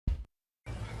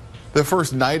The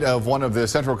first night of one of the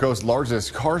Central Coast's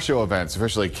largest car show events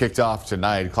officially kicked off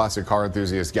tonight. Classic car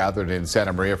enthusiasts gathered in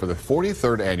Santa Maria for the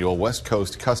 43rd annual West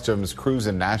Coast Customs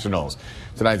Cruisin Nationals.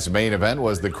 Tonight's main event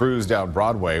was the cruise down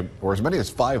Broadway, where as many as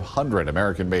 500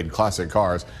 American-made classic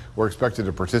cars were expected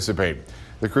to participate.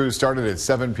 The cruise started at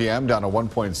 7 p.m. down a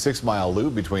 1.6-mile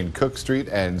loop between Cook Street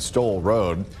and Stoll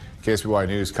Road. KSBY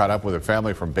News caught up with a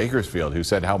family from Bakersfield who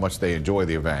said how much they enjoy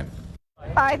the event.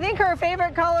 I think her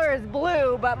favorite color is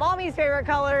blue, but Mommy's favorite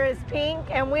color is pink,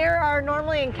 and we are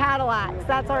normally in Cadillacs.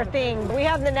 That's our thing. We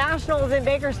have the Nationals in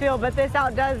Bakersfield, but this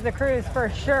outdoes the cruise for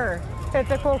sure. It's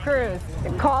a cool cruise.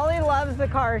 Collie loves the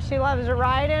cars. She loves to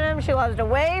ride in them. She loves to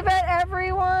wave at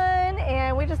everyone,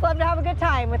 and we just love to have a good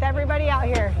time with everybody out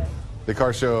here. The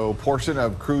car show portion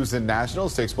of Cruisin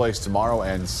Nationals takes place tomorrow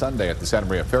and Sunday at the Santa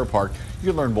Maria Fair Park.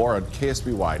 You can learn more at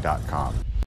ksby.com.